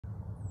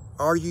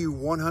Are you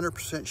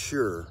 100%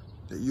 sure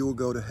that you will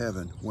go to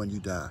heaven when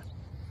you die?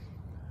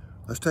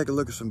 Let's take a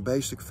look at some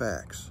basic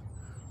facts.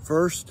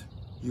 First,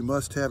 you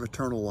must have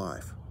eternal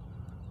life.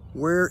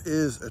 Where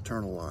is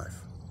eternal life?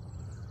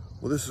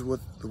 Well, this is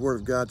what the Word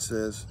of God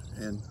says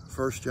in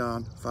 1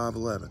 John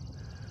 5:11.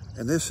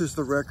 And this is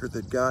the record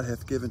that God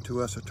hath given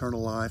to us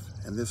eternal life,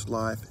 and this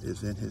life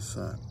is in his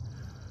Son.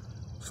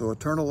 So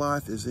eternal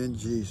life is in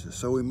Jesus.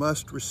 So we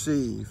must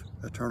receive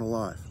eternal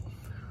life.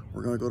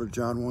 We're going to go to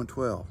John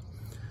 1:12.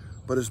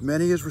 But as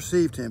many as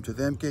received him, to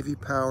them gave he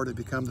power to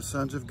become the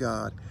sons of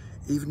God,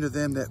 even to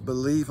them that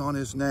believe on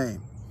his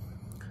name.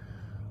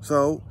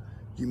 So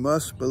you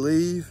must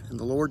believe in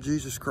the Lord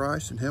Jesus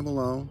Christ and him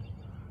alone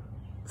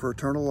for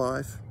eternal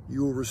life.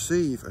 You will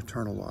receive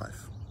eternal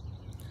life.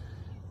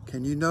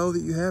 Can you know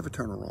that you have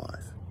eternal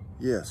life?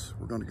 Yes,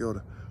 we're going to go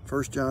to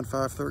 1 John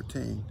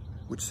 5:13,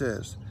 which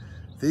says,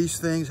 These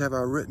things have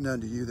I written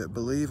unto you that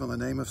believe on the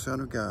name of the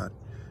Son of God,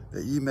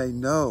 that ye may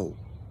know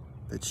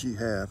that ye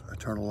have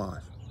eternal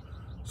life.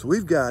 So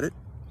we've got it.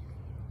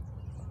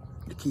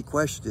 The key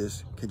question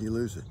is, can you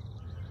lose it?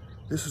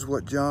 This is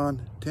what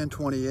John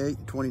 10:28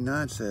 and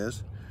 29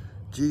 says,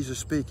 Jesus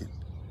speaking.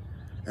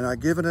 And I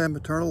give unto them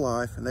eternal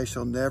life, and they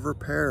shall never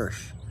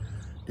perish.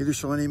 Neither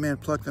shall any man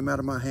pluck them out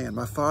of my hand.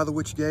 My Father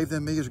which gave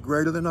them me is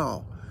greater than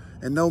all,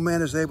 and no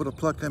man is able to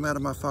pluck them out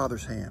of my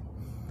Father's hand.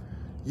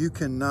 You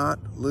cannot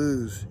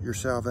lose your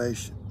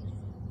salvation.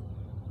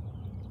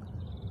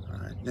 All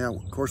right. Now,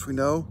 of course, we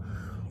know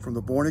from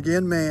the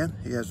born-again man,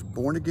 he has a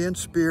born-again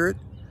spirit,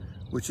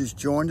 which is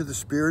joined to the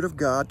Spirit of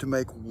God to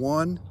make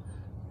one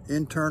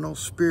internal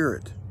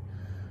spirit.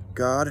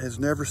 God has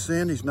never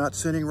sinned. He's not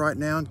sinning right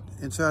now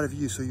inside of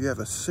you. So you have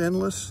a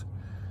sinless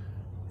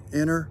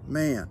inner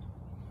man.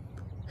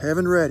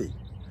 Heaven ready.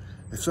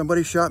 If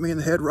somebody shot me in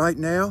the head right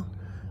now,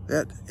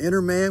 that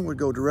inner man would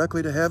go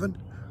directly to heaven.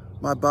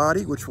 My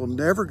body, which will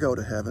never go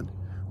to heaven,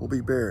 will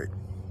be buried.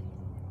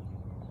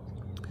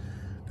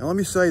 Now let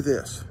me say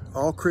this.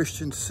 All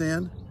Christians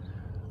sin.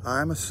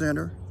 I am a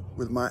sinner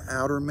with my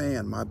outer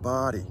man, my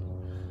body.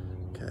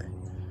 Okay.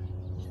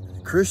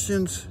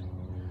 Christians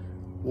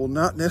will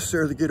not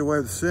necessarily get away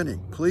with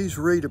sinning. Please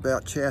read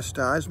about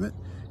chastisement,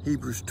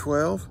 Hebrews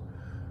 12,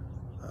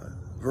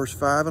 verse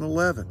 5 and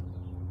 11.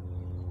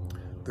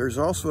 There's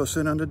also a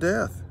sin unto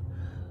death.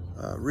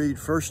 Read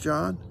 1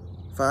 John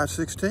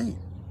 5:16.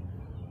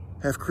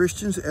 Have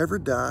Christians ever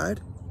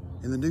died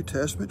in the New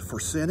Testament for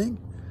sinning?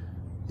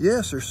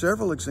 Yes, there's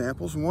several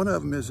examples. One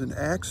of them is in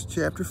Acts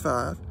chapter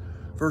 5,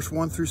 verse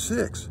 1 through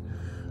 6.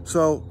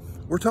 So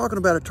we're talking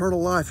about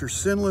eternal life, your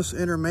sinless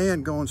inner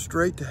man going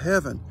straight to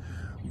heaven.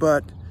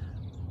 But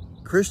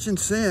Christian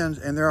sins,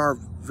 and there are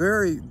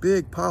very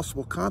big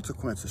possible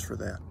consequences for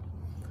that.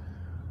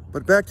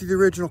 But back to the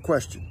original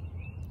question.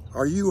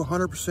 Are you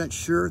 100%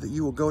 sure that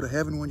you will go to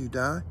heaven when you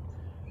die?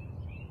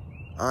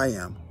 I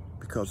am,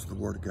 because of the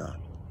Word of God.